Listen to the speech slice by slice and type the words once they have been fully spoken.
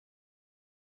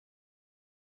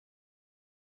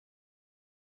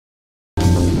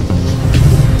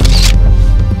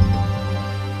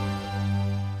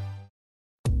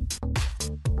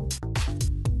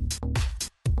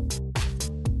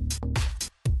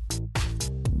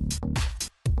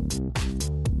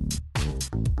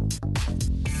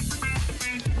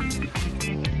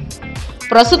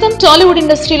ప్రస్తుతం టాలీవుడ్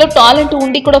ఇండస్ట్రీలో టాలెంట్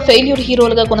ఉండి కూడా ఫెయిల్యూర్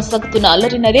హీరోలుగా కొనసాగుతున్న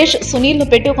అల్లరి నరేష్, సునీల్ ను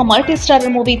పెట్టి ఒక మల్టీ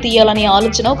స్టారర్ మూవీ తీయాలనే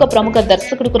ఆలోచన ఒక ప్రముఖ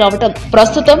దర్శకుడికి రావడం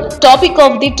ప్రస్తుతం టాపిక్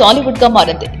ఆఫ్ ది టాలీవుడ్ గా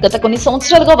మారింది. గత కొన్ని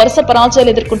సంవత్సరాలుగా వరుస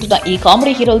పరాజయాలు ఎదుర్కొంటున్న ఈ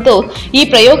కామెడీ హీరోలతో ఈ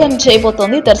ప్రయోగాన్ని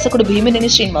చేయబోతోంది దర్శకుడు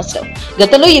భీమినేని శ్రీనివాసరావు.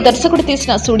 గతంలో ఈ దర్శకుడు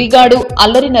తీసిన సుడిగాడు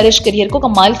అల్లరి నరేష్ కెరియర్ కు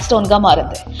ఒక మైల్ స్టోన్ గా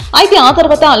మారింది. అయితే ఆ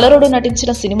తర్వాత అల్లరుడు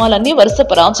నటించిన సినిమాలన్నీ వరుస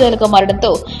పరాజయాలుగా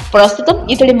మారడంతో ప్రస్తుతం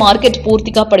ఇతడి మార్కెట్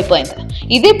పూర్తిగా పడిపోయింది.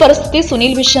 ఇదే పరిస్థితి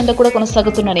సునీల్ విషయంలో కూడా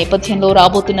కొనసాగుతున్న నేపథ్యంలో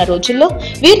రాబోతున్న రోజుల్లో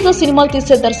వీరితో సినిమాలు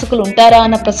తీసే దర్శకులు ఉంటారా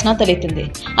అన్న ప్రశ్న తలెత్తింది.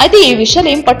 అయితే ఈ విషయాలు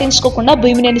ఏం పట్టించుకోకుండా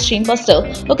భీమినేని శ్రీనివాసరావు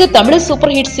ఒక తమిళ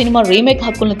సూపర్ హిట్ సినిమా రీమేక్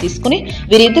హక్కులను తీసుకుని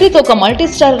వీరిద్దరితో ఒక multi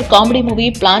starrer comedy movie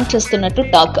plan చేస్తున్నట్టు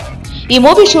టాక్. ఈ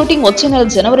మూవీ షూటింగ్ వచ్చే నెల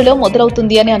జనవరిలో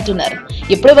మొదలవుతుంది అని అంటున్నారు.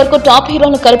 ఇప్పటి వరకు టాప్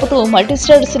హీరోలను కలుపుతూ మల్టీ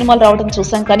స్టారర్ సినిమాలు రావడం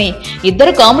చూసాం, కానీ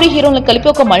ఇద్దరు కామెడీ హీరోలను కలిపి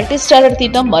ఒక మల్టీ స్టారర్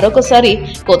తీయడం మరొకసారి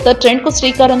కొత్త ట్రెండ్ కు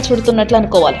శ్రీకారం చుడుతున్నట్లు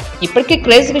అనుకోవాలి. ఇప్పటికే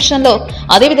క్రేజ్ విషయంలో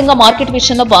అదేవిధంగా మార్కెట్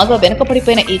విషయంలో బాగా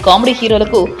వెనుకపడిపోయిన ఈ కామెడీ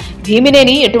హీరోలకు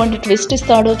భీమినేని ఎటువంటి ట్విస్ట్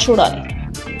ఇస్తాడో చూడాలి.